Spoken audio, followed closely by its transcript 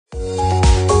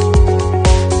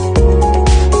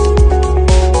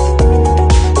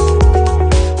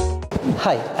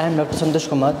am Dr. Santosh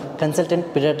Kumar, consultant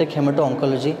pediatric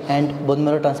hemato-oncology and bone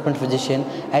marrow transplant physician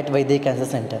at Vydehi Cancer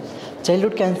Center.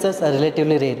 Childhood cancers are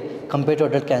relatively rare compared to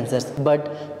adult cancers,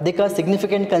 but they cause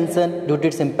significant concern due to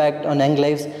its impact on young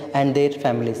lives and their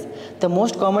families. The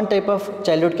most common type of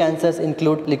childhood cancers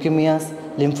include leukemias,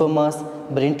 lymphomas,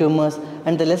 brain tumors,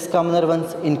 and the less commoner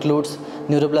ones includes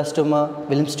neuroblastoma,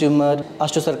 Wilms tumor,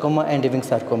 osteosarcoma, and Ewing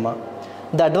sarcoma.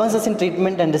 The advances in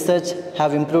treatment and research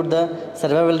have improved the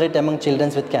survival rate among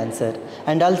children with cancer.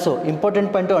 And also,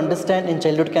 important point to understand in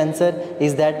childhood cancer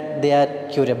is that they are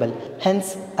curable.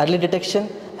 Hence, early detection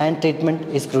and treatment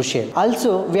is crucial.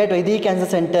 Also, we at Vydehi Cancer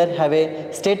Center have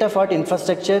a state-of-art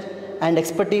infrastructure and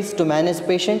expertise to manage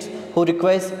patients who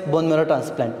requires bone marrow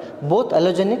transplant, both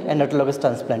allogenic and autologous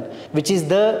transplant, which is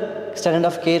the standard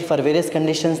of care for various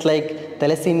conditions like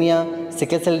thalassemia,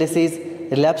 sickle cell disease,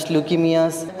 relapsed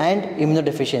leukemias, and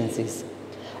immunodeficiencies.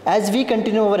 As we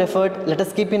continue our effort, let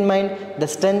us keep in mind the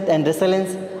strength and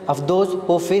resilience of those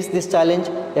who face this challenge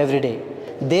every day.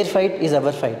 Their fight is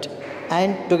our fight,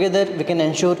 and together we can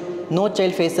ensure no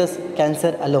child faces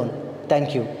cancer alone.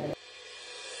 Thank you.